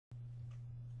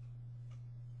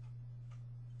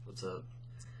What's up?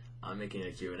 I'm making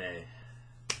a Q&A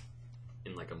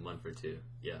in like a month or two.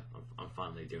 Yeah, I'm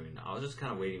finally doing it. I was just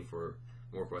kind of waiting for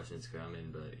more questions to come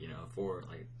in, but you know, four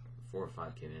or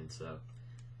five came in, so I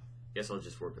guess I'll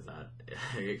just work with that.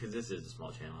 Because this is a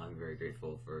small channel. I'm very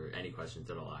grateful for any questions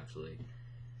at all, actually.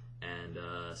 And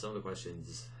some of the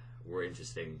questions were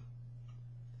interesting,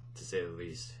 to say the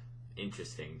least.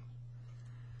 Interesting.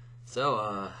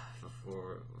 So,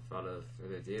 without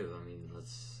further ado, I mean,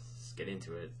 let's get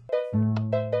into it.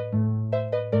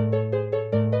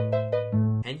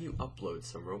 Can you upload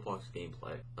some Roblox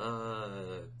gameplay?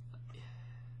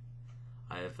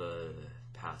 I have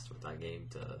passed with that game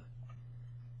to.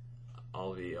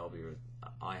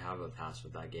 I have a pass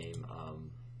with that game.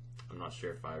 I'm not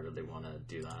sure if I really want to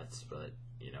do that, but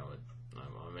you know,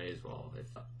 I may as well.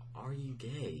 Are you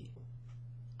gay?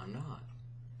 I'm not.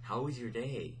 How was your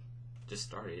day? Just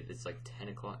started. It's like 10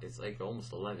 o'clock. It's like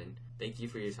almost 11. Thank you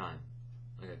for your time.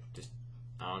 Okay,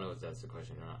 I don't know if that's the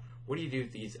question or not. What do you do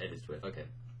with these edits with? Okay,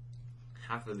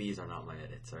 half of these are not my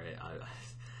edits. Alright,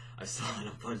 I saw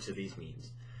a bunch of these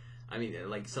memes. I mean,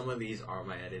 like some of these are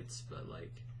my edits, but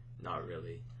like not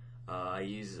really. I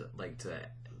use like to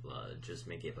just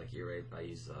make it like E-Rape. I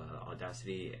use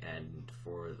Audacity, and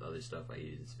for the other stuff I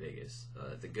use Vegas,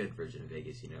 the good version of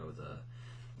Vegas. You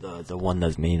know, the one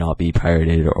that may not be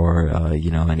pirated or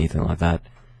you know, anything like that.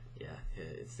 Yeah,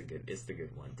 it's the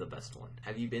good one, the best one.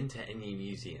 Have you been to any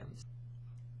museums?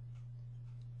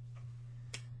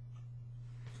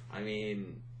 I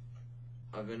mean,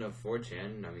 I've been to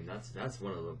 4chan. I mean, that's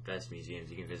one of the best museums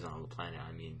you can visit on the planet.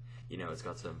 I mean, you know, it's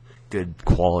got some good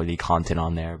quality content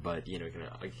on there, but you know,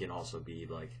 it can also be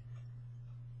like,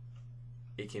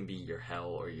 it can be your hell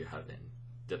or your heaven,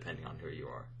 depending on who you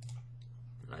are.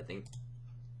 And I think,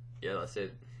 yeah, that's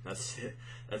it.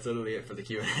 That's literally it for the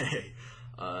Q&A.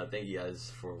 Thank you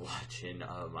guys for watching.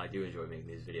 I do enjoy making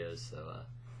these videos, so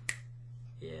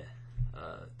yeah.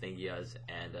 Thank you guys,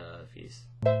 and peace.